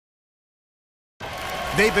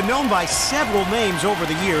They've been known by several names over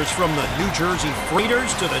the years, from the New Jersey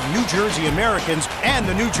Freighters to the New Jersey Americans and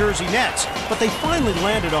the New Jersey Nets. But they finally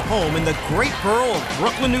landed a home in the great borough of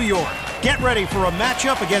Brooklyn, New York. Get ready for a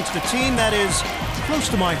matchup against a team that is close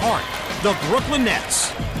to my heart, the Brooklyn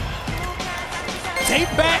Nets.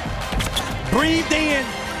 Take back, breathe in,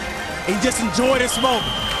 and just enjoy this moment.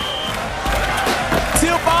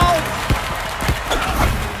 Tip ball.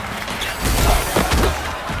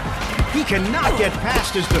 He cannot get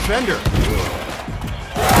past his defender. Scored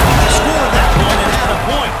that one and add a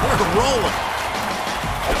point. We're rolling.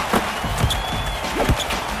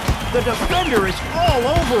 The defender is all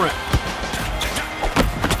over it.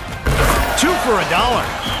 2 for $1.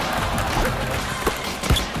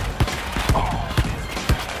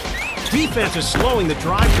 Defense is slowing the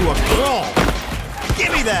drive to a crawl.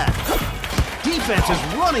 Give me that. Defense is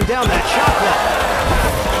running down that shot clock.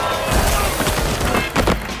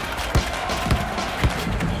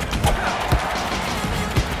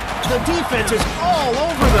 The defense is all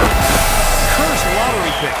over them. Cursed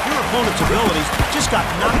lottery pick. Your opponent's abilities just got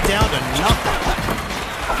knocked down to nothing.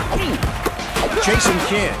 Jason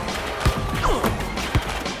Kidd.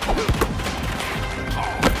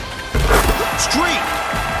 Street.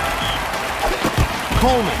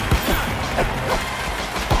 Coleman.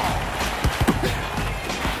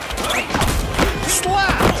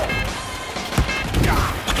 Slap.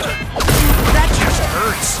 That just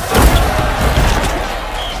hurts.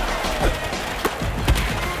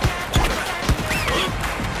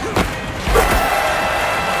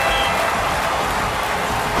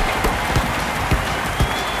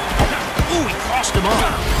 Ooh, he crossed him up.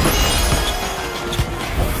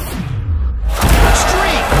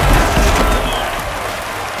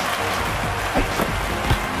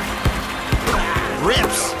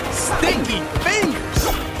 Rips. Stinky fingers.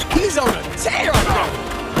 He's on a tear.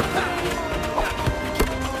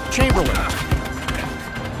 Chamberlain.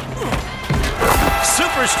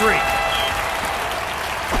 Super streak.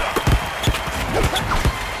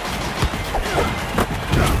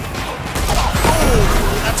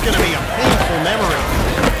 Oh, that's going to be a painful memory.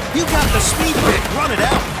 You got the speed pick. Run it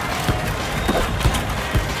out.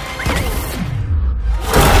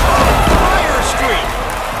 Fire streak.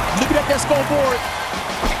 Looking at that scoreboard,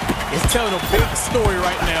 it's telling a big story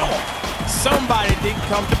right now. Somebody didn't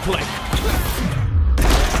come to play.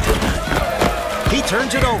 He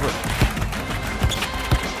turns it over.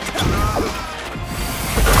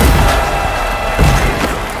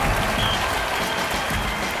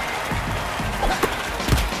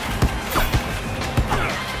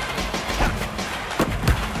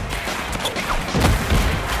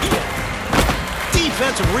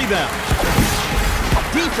 Defensive rebound.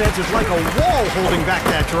 Defense is like a wall holding back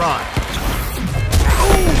that drive.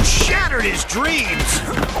 Ooh, shattered his dreams.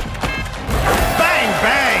 Bang,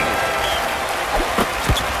 bang.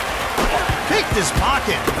 Picked his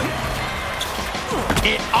pocket.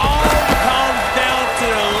 It all comes down to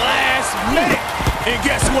the last minute. And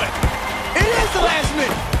guess what? It is the last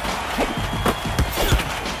minute.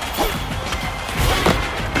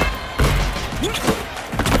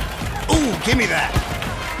 Ooh, give me that.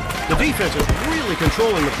 The defense is really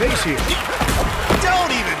controlling the pace here.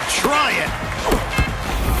 Don't even try it.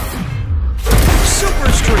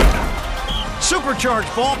 Super streak.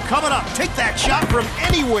 Supercharged ball coming up. Take that shot from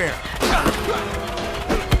anywhere.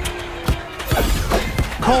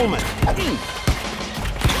 Coleman.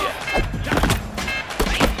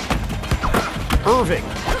 Erving.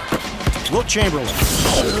 Wilt Chamberlain.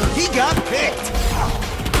 He got picked.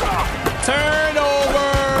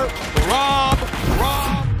 Turnover. Rob.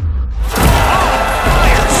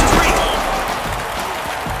 Fire streak.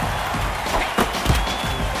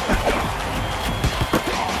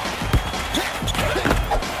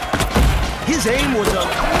 His aim was a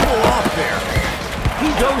little off there. He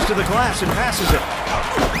goes to the glass and passes it.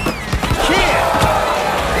 Kidd.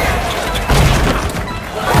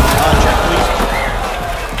 Check, please.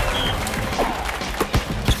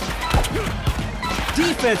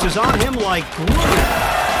 Defense is on him like glue.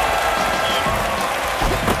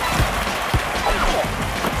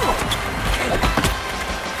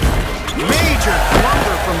 Major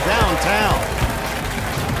blunder from downtown.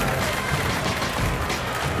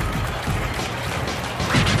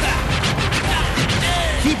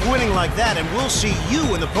 Keep winning like that, and we'll see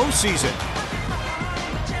you in the postseason.